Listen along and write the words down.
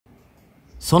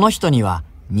その人には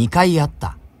2回会っ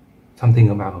た。Something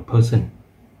about a person.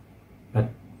 But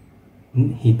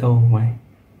he told, right?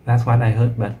 That's what I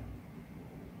heard, but...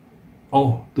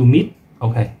 Oh, to meet?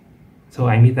 Okay. So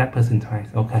I meet that person twice.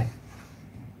 Okay.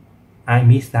 I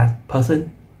miss that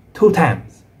person 2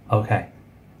 times. Okay.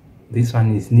 This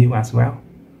one is new as well.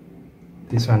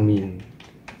 This one means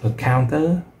a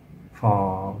counter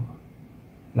for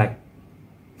like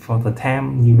for the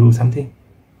time you do something.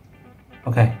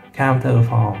 Okay, counter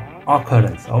for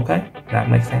occurrence. Okay, that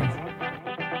makes sense.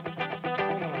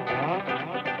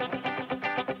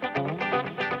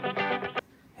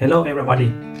 Hello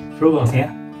everybody, Frugal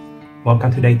here.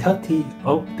 Welcome to day 30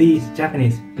 of this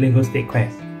Japanese linguistic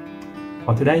class.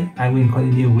 For today, I will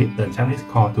continue with the Japanese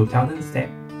call 2000 step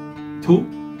 2,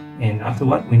 and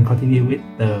afterward we'll continue with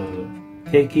the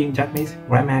taking Japanese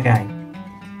grammar guide.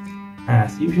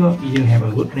 As usual, if you have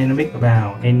a good dynamic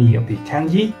about any of the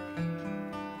kanji,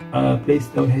 please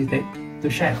don't hesitate to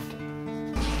share.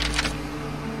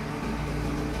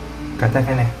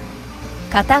 Katakana.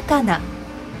 カタカナ。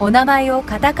お名前を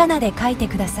カタカナで書いて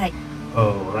ください。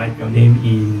Oh, write your name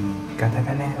in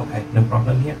katakana. Okay, no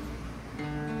problem here.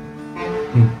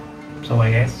 So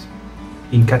I guess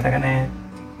in katakana,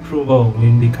 Frugal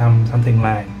will become something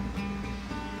like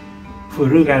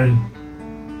Frugal.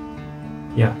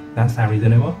 Yeah, that sounds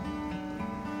reasonable.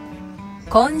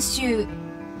 今週。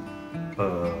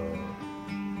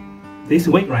This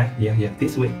week, right? Yeah,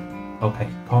 this week. Okay,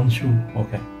 konshu.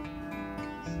 Okay.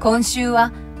 今週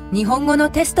は日本語の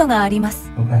テストがありま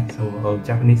す。Okay, so a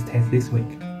Japanese test this week.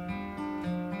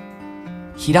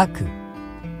 開く。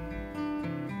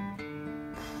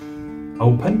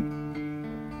Open.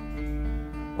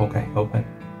 Okay, open.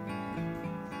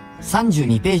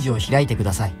 32ページを開いてく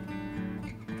ださい。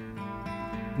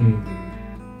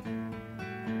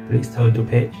Please turn to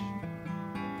page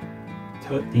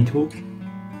 32.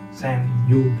 Sam,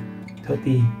 you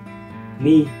 30.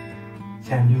 Me.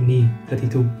 Sam, you need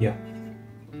 32. Yeah.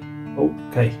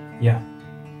 Okay. Yeah.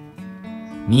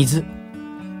 水。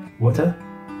Water.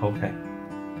 Okay.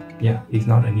 Yeah, it's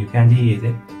not a new kanji, is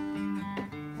it?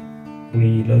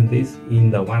 We learned this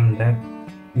in the one that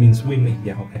means swimming.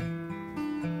 Yeah. Okay.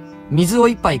 水を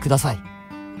一杯ください。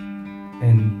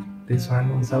And this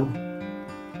one also.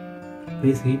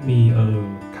 Please give me a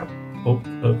cup of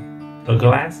a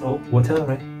glass of water,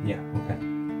 right? Yeah. Okay.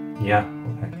 Yeah.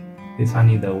 Okay. This one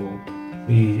is the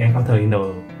we encounter in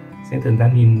the sentence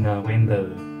that means when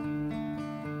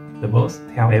the boss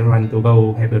tell everyone to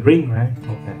go have a drink, right?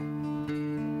 Okay.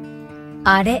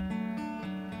 あれ。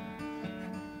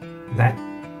That.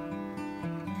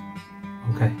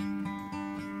 Okay.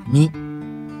 に。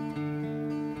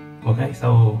Okay,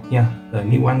 so yeah, the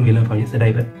new one we learned from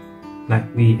yesterday, but like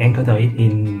we encounter it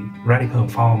in radical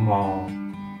form or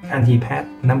kanji past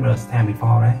numbers time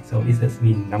before, right? So it just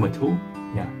means number 2.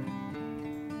 Yeah.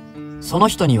 その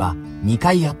人には2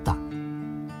回会った。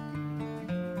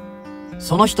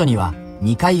その人には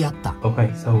2回会った。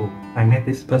Okay, so I met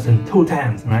this person 2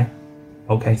 times, right?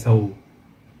 Okay, so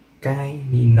回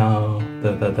mean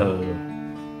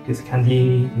this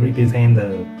kanji represent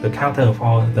the counter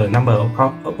for the number of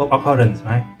occurrence,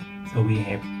 right? So we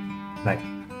have like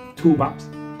 2 boxes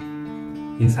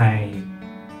inside.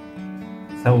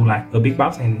 So like a big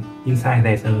box and inside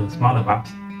there's a smaller box.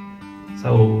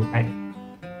 So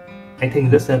I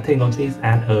think this thing notice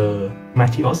as a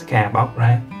Machioska box,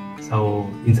 right? So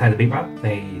inside the big box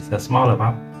there is a smaller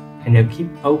box, and you keep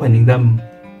opening them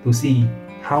to see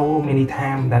how many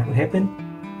times that would happen,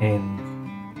 and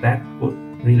that would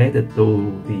related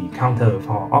to the counter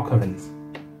for occurrence.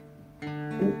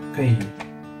 Okay.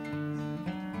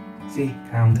 See,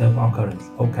 counter for occurrence.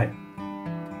 Okay.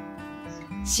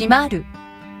 閉まる。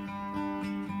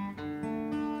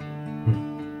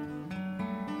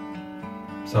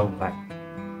So like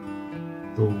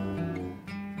to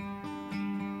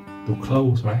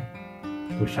close, right?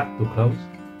 To shut, to close.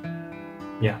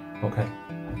 Yeah. Okay.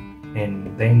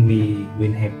 And then we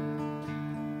will have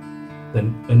the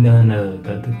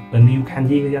new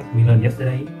kanji that we learned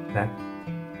yesterday that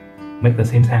make the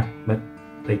same sound, but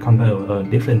they convert a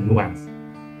different nuance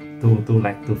to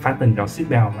fasten your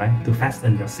seatbelt, right? To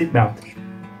fasten your seatbelt.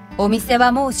 お店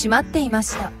はもう閉まっていま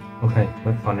した。Okay,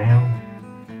 but for now,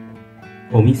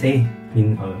 omise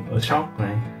in a shop,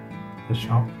 right? A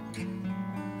shop.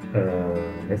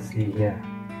 Let's see here.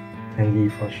 Kanji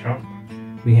for shop.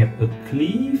 We have a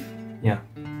cliff. Yeah,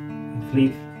 a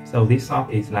cliff. So this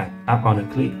shop is like up on a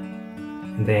cliff,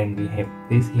 and then we have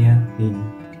this here in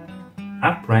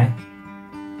up, right?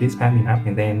 This part in up,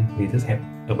 and then we just have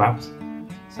above.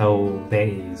 So there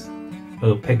is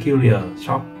a peculiar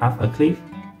shop up a cliff,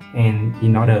 and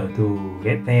in order to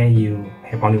get there you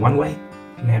have only one way.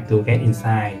 You have to get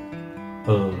inside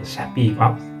a sharpie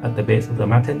box at the base of the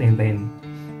mountain, and then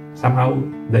somehow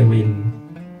they will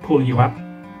pull you up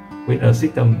with a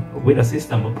system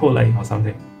of pulling or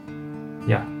something.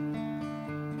 Yeah.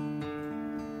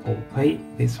 Okay,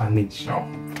 this one means shop,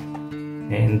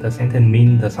 and the sentence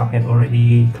means the shop had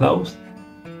already closed.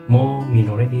 More mean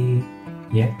already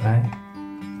yet, right?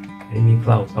 It means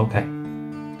closed. Okay,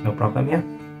 no problem here.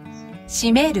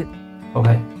 閉める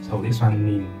Okay, so this one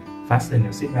means fasten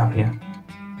your seatbelt here.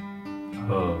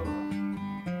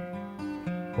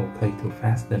 Okay, to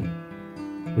fasten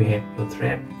we have a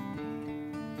thread.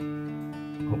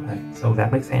 Okay, so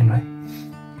that makes sense, right?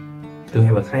 To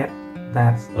have a thread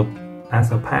that's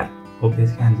as a part of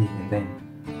this kanji, and then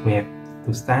we have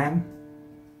to stand,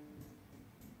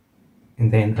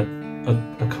 and then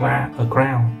a crown,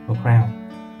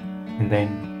 and then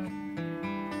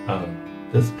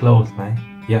just close, right?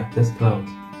 Yeah, just close.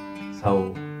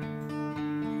 So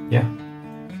yeah,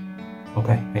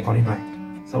 okay, I got it right.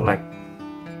 So like,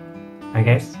 I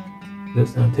guess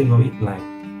this think of it like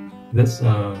this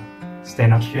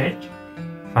stand up straight,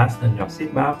 fasten your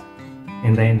seatbelt,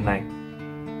 and then like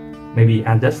maybe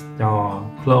adjust your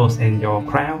clothes and your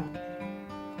crown.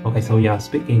 Okay, so you're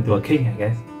speaking to a king, I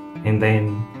guess, and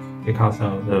then because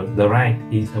the ride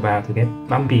is about to get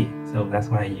bumpy, so that's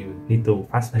why you need to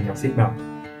fasten your seatbelt.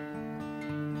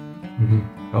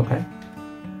 Okay.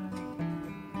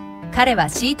 彼は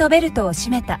シートベルトを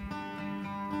締めた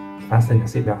Fasten your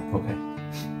seatbelt. Okay.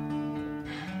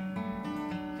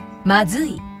 まず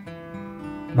い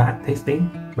Bad tasting.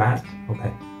 Bad.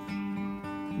 Okay.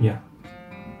 Yeah.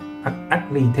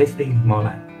 Ugly tasting, more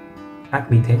like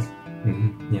ugly taste.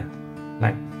 Yeah.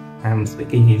 Like I'm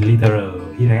speaking in literal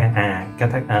hiragana,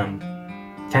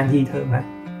 kanji term, right?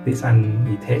 This one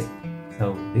is taste,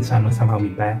 so this one will somehow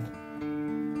mean bad.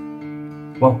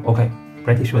 Well, okay.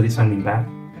 Pretty sure this one means bad.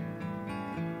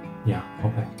 Yeah.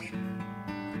 Okay.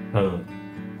 Wonder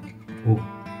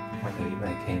if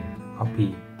I can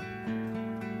copy.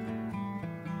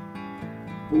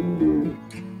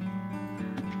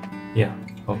 Yeah.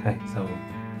 Okay. So.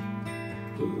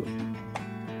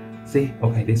 See.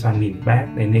 Okay. This one means bad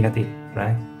and negative,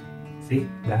 right? See.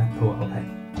 Bad. Poor. Okay.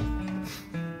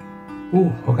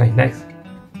 Okay. Next.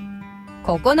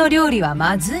 ここの料理は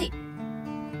まずい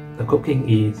The cooking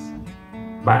is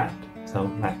bad. So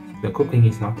like the cooking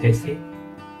is not tasty.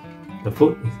 The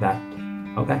food is bad.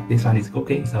 Okay, this one is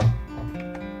cooking, so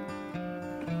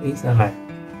it's like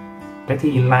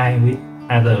pretty in line with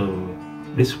other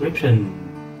description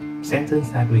sentence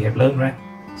that we have learned, right?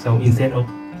 So instead of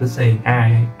just saying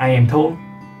I am tall,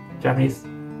 Japanese,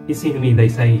 it seems to me they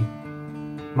say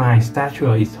my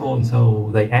stature is tall, so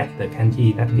they add the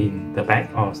kanji that means the back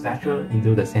or stature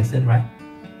into the sentence, right?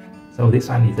 So this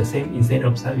one is the same. Instead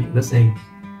of saying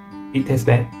it tastes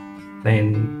bad,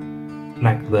 then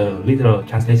like the literal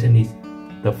translation is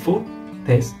the food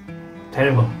tastes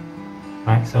terrible,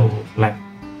 right? So like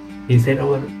instead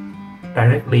of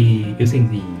directly using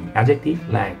the adjective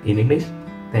like in English,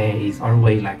 there is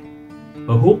always like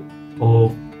a hook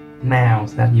of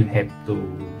nouns that you have to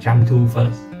jump to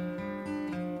first.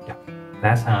 Yeah,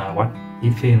 that's what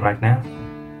it feels right now.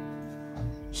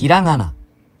 ひらがな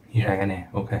Hiragana.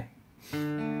 Okay.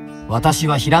 私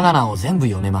はひらがなを全部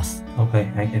読めます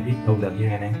Okay, I can read all the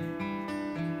hiragana.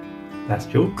 That's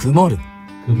true. 曇る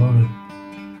Tomorrow.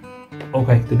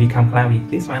 Okay, to become cloudy.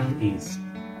 This one is,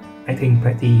 I think,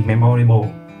 pretty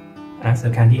memorable as a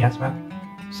kanji as well.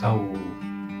 So,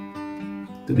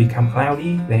 to become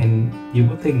cloudy, then you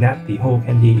would think that the whole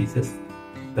kanji is just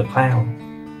the cloud,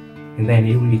 and then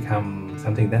it will become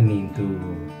something that means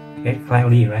to get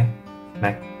cloudy, right?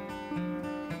 Like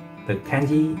the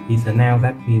kanji is a noun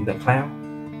that means the cloud,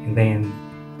 and then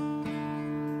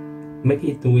make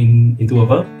it into a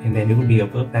verb, and then it will be a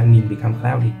verb that means become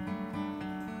cloudy.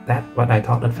 That's what I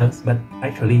thought at first, but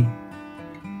actually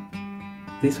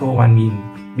this whole one means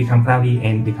become cloudy,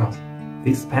 and because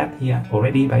this part here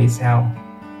already by itself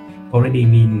already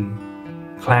mean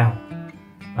cloud,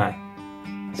 right?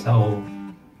 So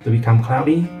to become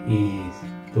cloudy is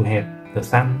to have the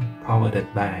sun covered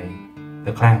by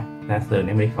the cloud. That's the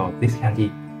name for this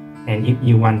kanji. And if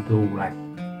you want to like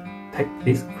take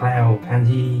this cloud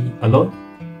kanji alone,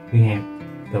 we have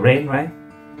the rain, right?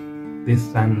 This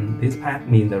part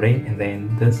means the rain, and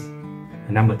then this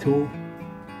number 2,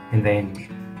 and then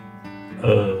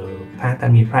part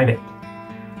that means private.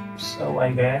 So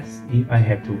I guess if I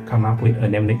have to come up with a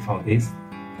name for this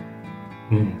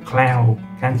cloud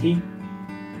kanji,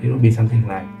 it will be something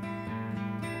like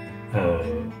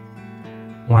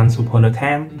once upon a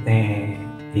time there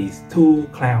is two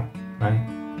cloud, right?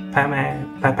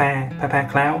 Papa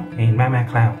cloud and mama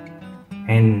cloud.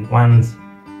 And once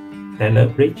they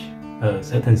love reach a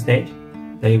certain stage,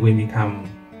 they will become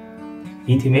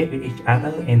intimate with each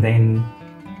other, and then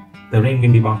the ring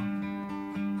will be born.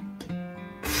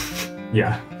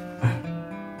 Yeah,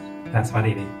 that's what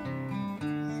it is.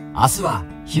 明日は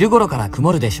昼頃から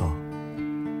曇るでしょう。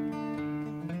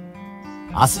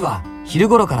明日は昼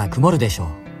頃から曇るでしょう。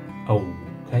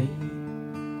Okay.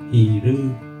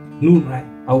 Hiru noon, right?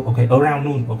 Oh, okay. Around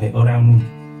noon. Okay, around noon.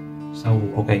 So,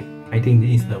 okay. I think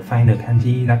this is the final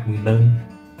kanji that we learned.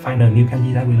 Final new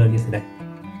kanji that we learned yesterday.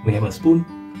 We have a spoon,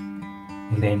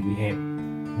 and then we have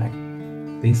like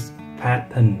this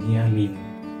pattern here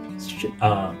means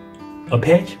a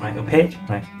page, right? A page,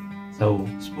 right? So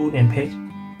spoon and page,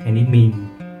 and it means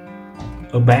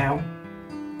about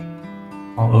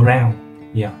or around.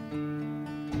 Yeah,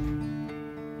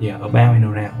 about and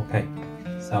around. Okay,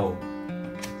 so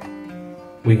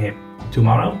we have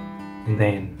tomorrow, and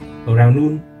then around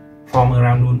noon, form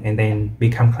around noon, and then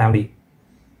become cloudy,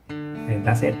 and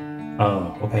that's it.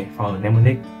 Okay, for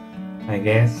mnemonic, I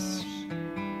guess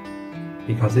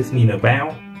because this means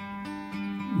about,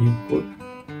 you put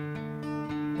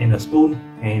in a spoon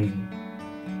and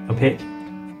a page,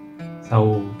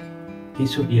 so it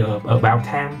should be about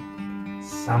time.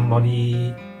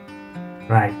 Somebody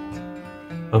write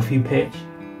a few pages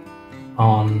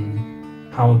on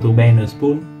how to bend a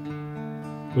spoon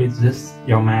with just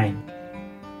your mind.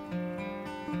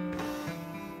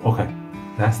 Okay,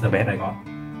 that's the best I got.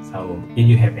 So if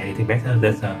you have anything better,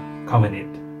 just comment it.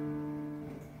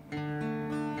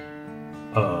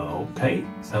 Okay,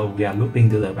 so we are looking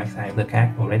to the back side of the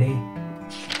cat already.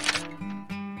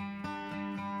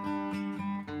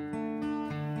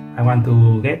 I want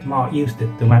to get more used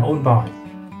to my own voice.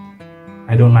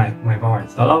 I don't like my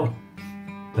voice solo.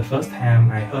 The first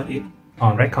time I heard it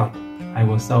on record, I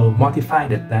was so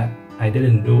mortified that I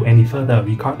didn't do any further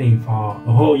recording for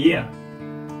a whole year.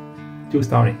 True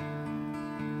story.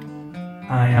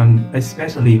 I am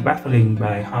especially baffled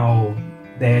by how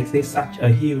there exists such a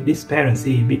huge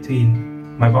disparity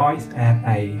between my voice as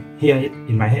I hear it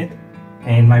in my head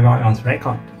and my voice on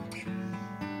record.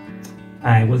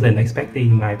 I wasn't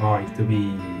expecting my voice to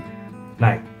be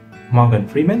like Morgan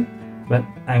Freeman, but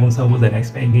I also wasn't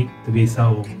expecting it to be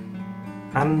so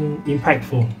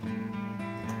unimpactful.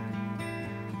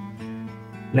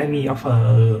 Let me offer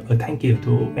a thank you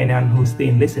to anyone who's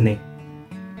still listening.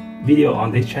 Video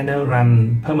on this channel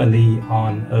run permanently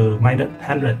on a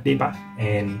 -100 debuff,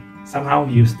 and somehow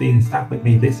you still stuck with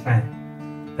me this far.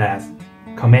 That's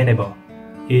commendable.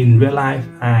 In real life,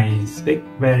 I speak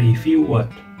very few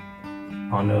words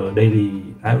on a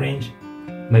daily average,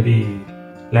 maybe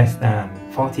less than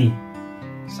 40.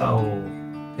 So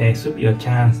there should be a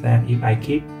chance that if I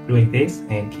keep doing this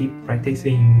and keep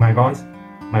practicing my voice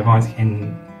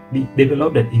can be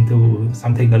developed into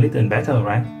something a little better,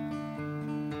 right?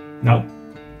 No?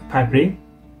 Pipe dream?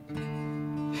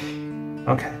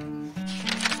 Okay.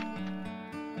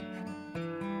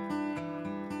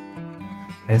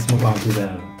 Let's move on to the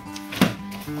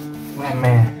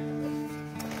grammar.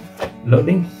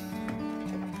 Learning?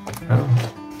 No,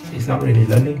 it's not really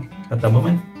learning at the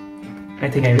moment. I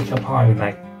think I reached a point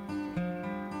like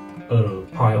a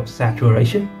point of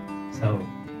saturation. So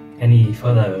any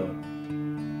further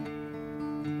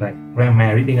like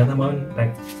grammar reading at the moment,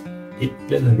 like it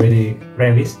doesn't really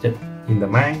register in the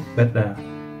mind, but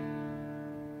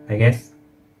I guess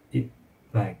it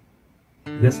like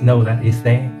just know that it's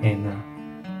there, and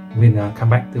we'll come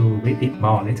back to read it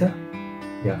more later.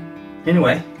 Yeah.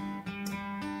 Anyway,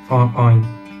 for point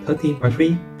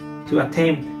 13.3, to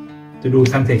attempt to do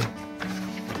something.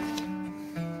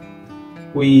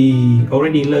 We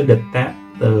already learned that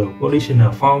the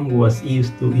volitional form was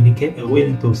used to indicate a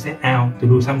will to set out to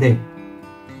do something.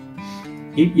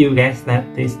 If you guess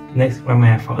that this next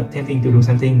grammar for attempting to do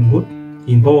something would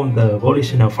involve the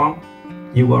volitional form,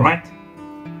 you were right.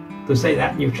 To say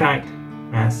that you tried,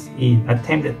 as in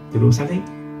attempted to do something,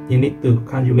 you need to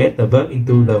conjugate the verb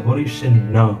into the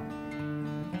volitional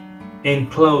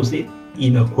and close it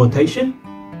in a quotation.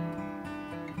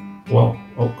 Well,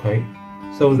 okay.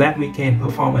 So that we can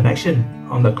perform an action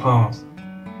on the clause.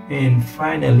 And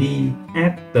finally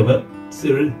add the verb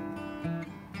suru.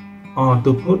 Or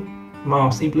to put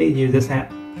more simply, you just add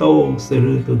to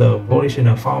suru to the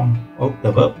volitional form of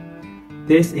the verb.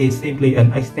 This is simply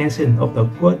an extension of the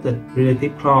quoted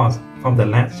relative clause from the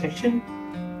last section.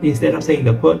 Instead of saying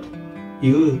the quote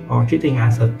you or treating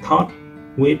as a thought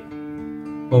with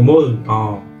or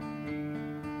or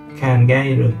can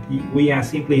get, we are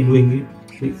simply doing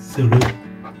it with suru.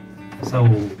 So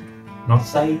not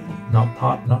say, not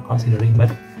thought, not considering,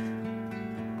 but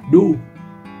do.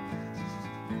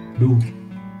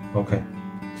 Okay.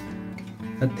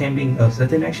 Attempting a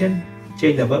certain action,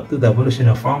 change the verb to the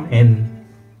volitional form and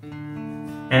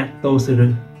add to.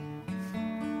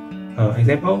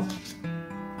 Example: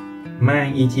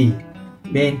 Mang ichi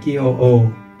benkyo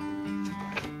o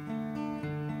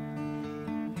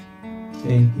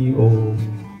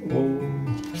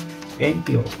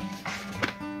benkyo.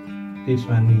 This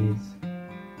one is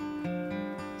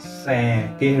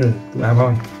sakeru, to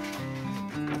avoid.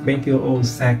 Benkyo o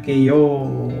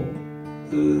sakeyo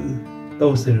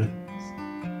tosuru.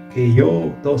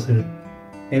 Keyo tosuru.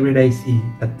 Every day see,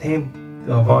 attempt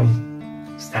to avoid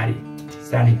study.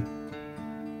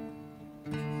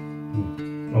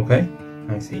 Okay,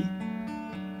 I see.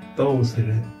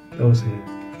 Tosuru.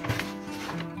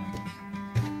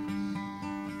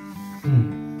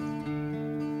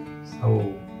 So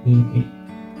he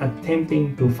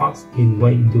attempting to force his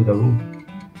way into the room.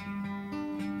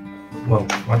 Whoa,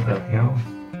 what the hell?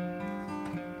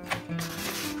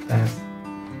 That's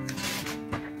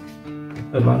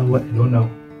a lot of words I don't know.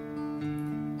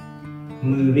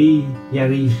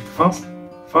 Muriyari,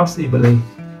 forcibly.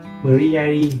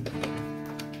 Muriyari,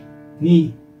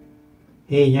 ni,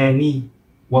 heyani.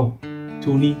 Whoa,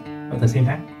 two ni at the same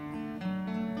time.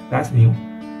 That's new.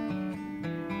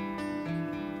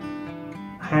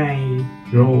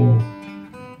 Hiro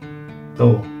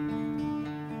to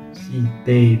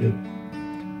shiteru.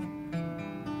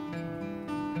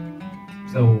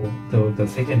 So the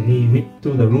second ni with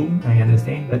to the room, I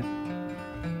understand, but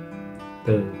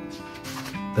the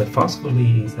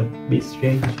forcefully is a bit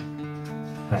strange.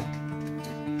 Like,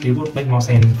 it would make more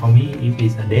sense for me if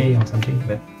it's a day or something,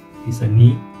 but it's a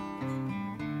need.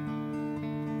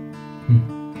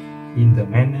 In the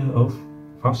manner of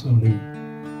forcefully,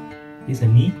 it's a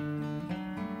need.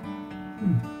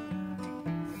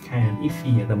 Kind of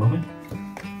iffy at the moment.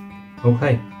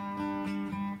 Okay.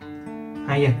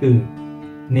 Hayaku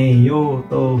neyo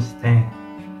to sta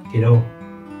kedo.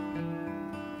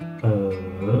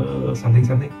 Something.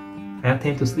 I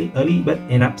attempt to sleep early but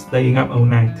end up staying up all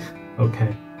night.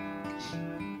 Okay.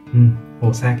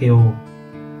 Osakeo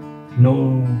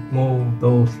no mo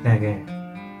to sta ga.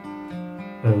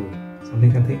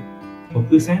 Something.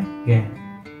 Okusan ga.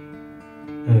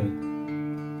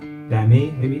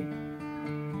 Dame maybe.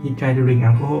 He tried to drink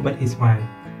alcohol but his wife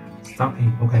stopped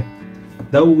him. Okay.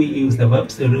 Though we use the verb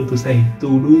seru to say to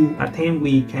do attempt,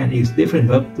 we can use different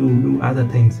verb to do other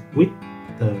things with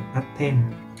the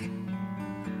attempt.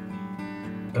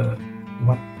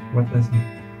 What does it mean?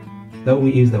 Though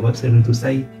we use the verb seru to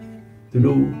say to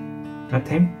do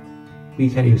attempt, we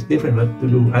can use different verb to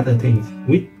do other things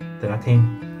with the attempt.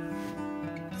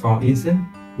 For instance,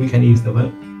 we can use the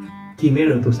verb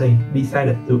kimeru to say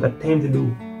decided to attempt to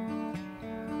do.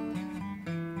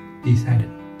 Decided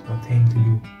to attempt to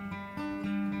do.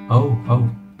 Oh,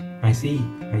 I see.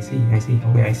 Okay,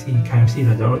 I see. Kind of see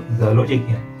the logic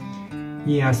here.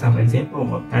 Here are some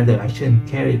examples of other action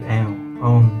carried out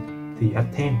on the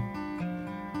attempt.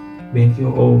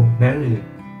 Benkyo o naru.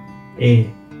 A.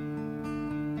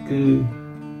 Ku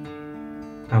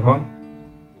avoid.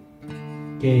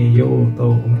 Keyo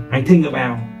to. I think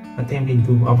about attempting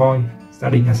to avoid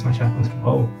studying as much as possible.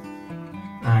 Oh,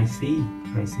 I see.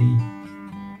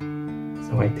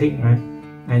 So I think, right?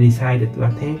 I decided to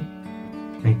attempt.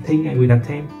 I think I will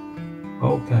attempt.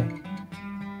 Okay.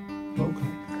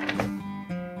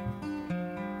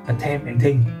 Attempt and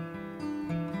think.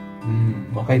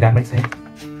 Okay, that makes sense.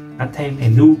 Attempt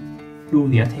and do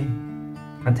the attempt.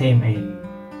 Attempt and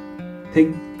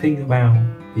think about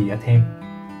the attempt.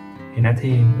 And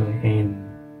attempt and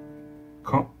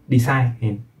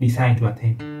decide to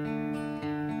attempt.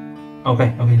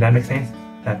 Okay, that makes sense.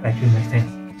 That actually makes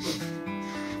sense.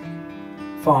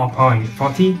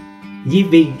 4.40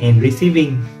 Giving and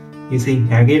receiving using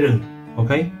ageru.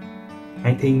 Okay,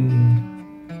 I think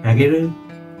ageru,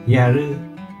 yaru,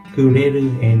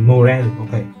 kureru, and moreru.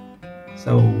 Okay,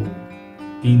 so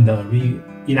in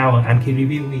our Anki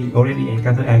review, we already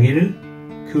encountered ageru,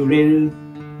 kureru,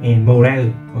 and moreru.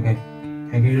 Okay,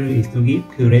 ageru is to give,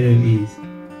 kureru is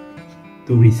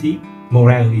to receive,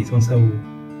 moreru is also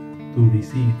to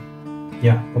receive.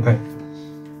 Yeah, okay.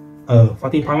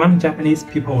 14.1 Japanese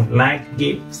people like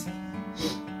gifts.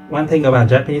 One thing about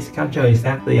Japanese culture is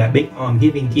that they are big on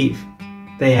giving gifts.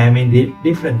 There are many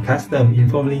different customs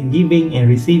involving giving and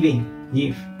receiving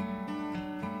gifts.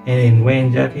 And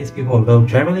when Japanese people go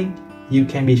traveling, you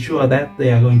can be sure that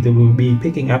they are going to be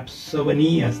picking up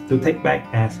souvenirs to take back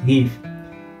as gifts.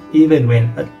 Even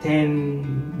when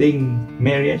attending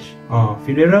marriage or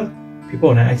funeral,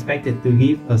 people are expected to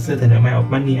give a certain amount of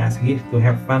money as a gift to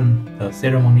have fun the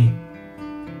ceremony.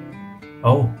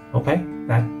 Oh, okay,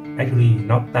 that actually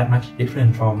not that much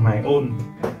different from my own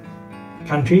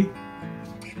country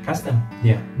custom.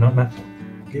 Yeah, not much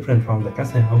different from the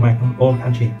custom of my own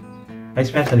country,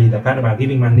 especially the part about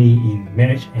giving money in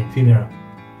marriage and funeral.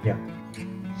 Yeah,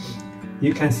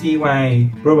 you can see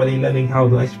why probably learning how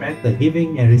to express the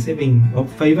giving and receiving of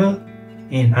favor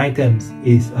and items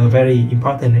is a very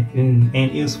important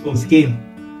and useful skill.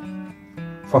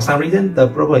 For some reason, the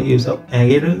proper use of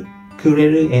ageru,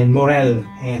 kureru, and moreru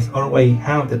has always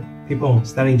haunted people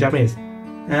studying Japanese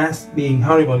as being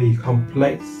horribly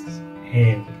complex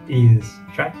and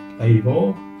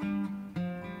intractable.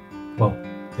 Well,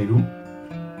 they do.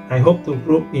 I hope to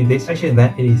prove in this section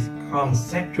that it is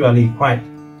conceptually quite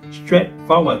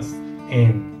straightforward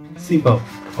and simple.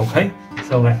 Okay,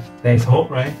 so there's hope,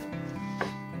 right?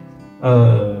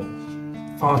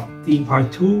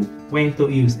 14.2, when to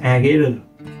use ageru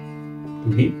to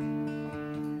give.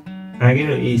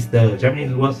 Ageru is the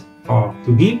Japanese word for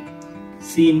to give,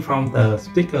 seen from the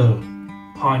speaker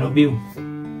point of view.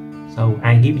 So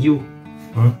I give you.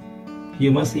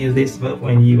 You must use this verb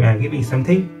when you are giving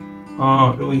something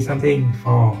or doing something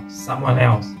for someone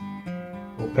else.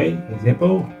 Okay,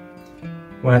 example.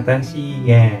 Watashi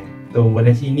ga to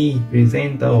watashi ni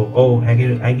presento o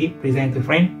ageru. I give present to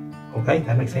friend. Okay,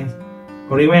 that makes sense.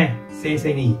 Koriwa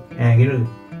sensei ni ageru.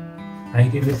 I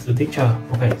give this to teacher.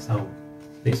 Okay, so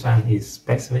this one is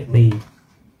specifically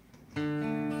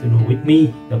to do with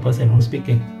me, the person who's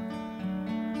speaking.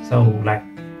 So like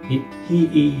if he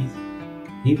is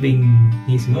giving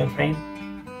his girlfriend,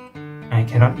 I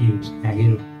cannot use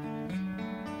ageru.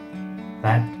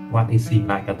 That's what it seems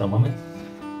like at the moment.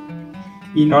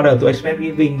 In order to express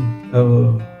giving,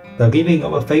 the giving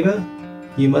of a favor,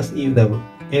 you must use the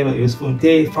ever useful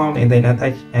te form and then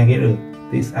attach ageru.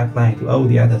 This applies to all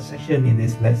the other sections in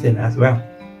this lesson as well.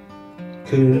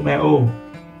 Kurumao,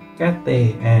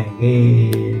 kate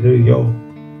ageru.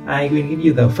 I will give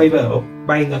you the favor of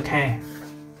buying a car.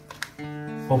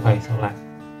 Okay, so like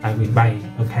I will buy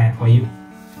a car for you.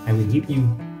 I will give you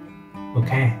a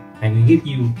car. I will give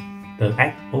you the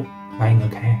act of buying a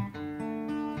car.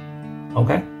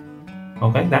 Okay,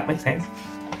 okay, that makes sense.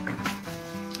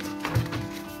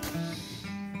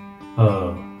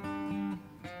 Oh,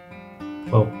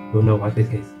 don't know what this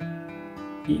is.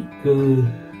 Iku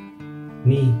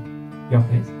ni your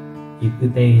place.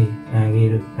 Ikute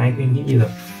ageru. I can give you the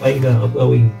favor of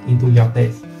going into your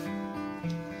place.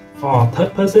 For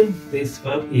third person, this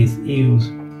verb is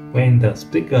used when the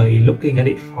speaker is looking at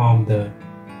it from the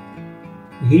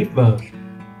giver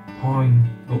point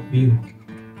of view.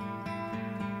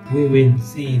 We will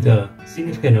see the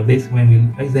significance of this when we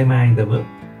examine the verb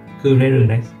kureru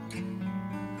next.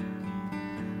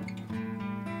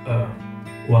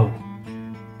 Wow.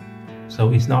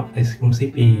 So it's not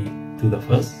exclusively to the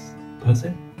first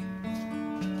person.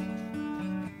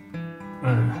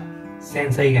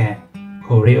 Sensei ga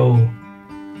koreo.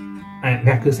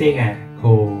 Gakuse ga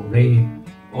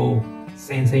koreo.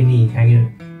 Sensei ni ageru.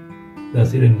 The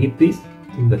student give this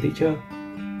to the teacher,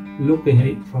 looking at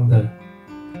it from the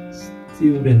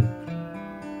student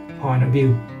point of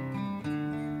view.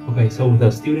 Okay, so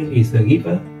the student is the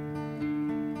giver.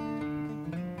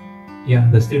 Yeah,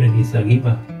 the student is the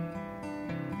giver,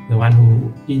 the one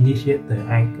who initiates the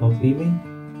act of giving.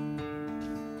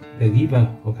 The giver.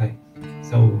 Okay,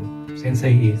 so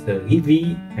sensei is the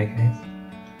givee, I guess.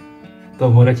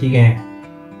 Tomodachi ga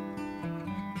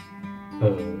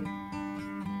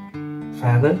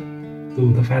father,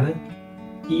 to the father.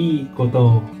 I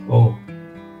koto o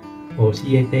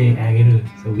oshiete ageru.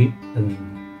 So give an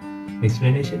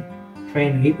explanation.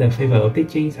 Friend give the favor of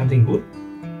teaching something good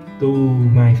to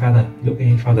my father,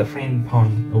 looking from the friend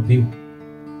point of view.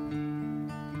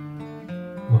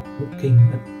 Looking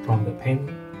from the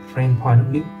friend point of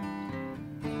view.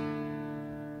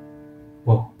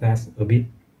 Well, that's a bit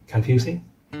confusing.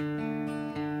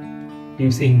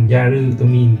 Using yaru to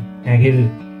mean ageru,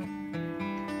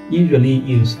 usually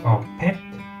used for pet,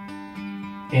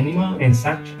 animal, and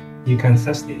such. You can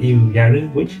substitute yaru,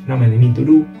 which normally mean to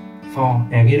do, for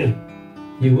ageru.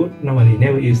 You would normally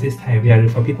never use this type of yaru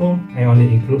for people. I only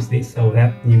include this so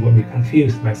that you won't be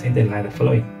confused by sentence like the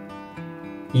following.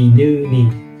 Inu ni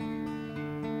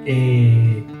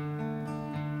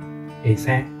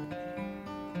esa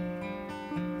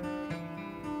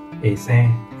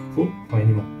food for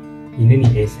animal. Inu ni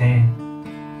esa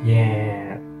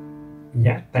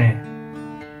yatta.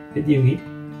 Did you give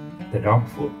the dog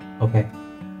food? Okay.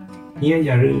 Here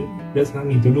yaru does not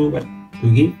mean to do but to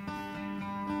give.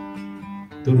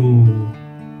 To do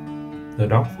the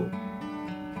dog food.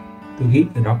 to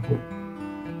give the dog food.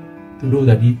 To do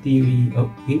the duty of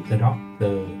give the dog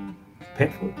the pet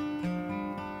food.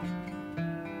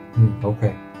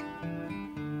 Okay.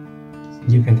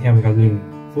 You can tell because doing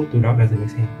food to dog doesn't make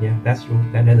sense. Yeah, that's true.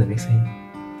 That doesn't make sense.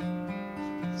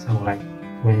 So like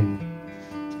when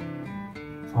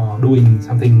for doing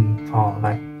something for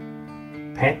like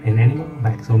pet and animal,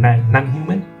 like so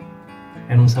non-human,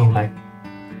 and also like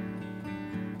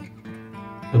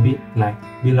a bit like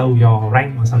below your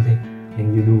rank or something,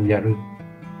 and you do yaru.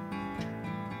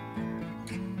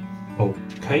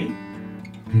 Okay.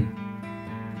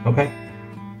 Okay.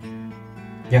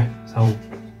 Yeah, so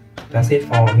that's it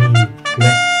for me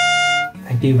today.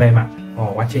 Thank you very much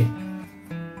for watching.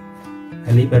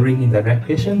 I leave a link in the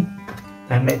description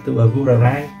and back to a Google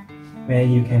Drive where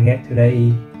you can get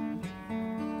today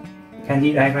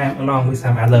Kanji diagram along with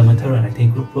some other material I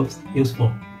think looks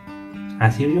useful.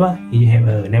 As usual, if you have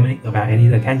a mnemonic about any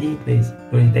of the Kanji, please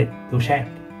don't hesitate to share.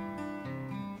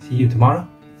 See you tomorrow.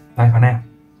 Bye for now.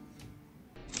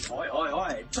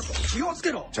 ちょっと気をつ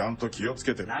けろ。ちゃんと気をつ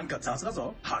けてる。なんか雑だ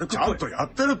ぞ。ハルクっちゃぽい。んとや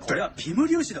ってるって。これはピム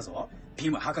粒子だぞ。ピ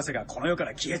ム博士がこの世か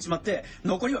ら消えちまって、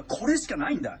残りはこれしかな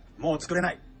いんだ。もう作れ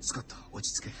ない。スコット、落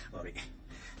ち着け。悪い。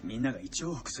みんなが一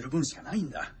往復する分しかないん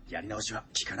だ。やり直しは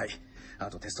効かない。あ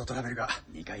とテストトラベルが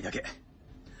2回だけ。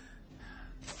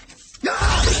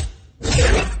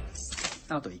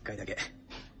あと1回だけ。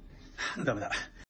ダメだ。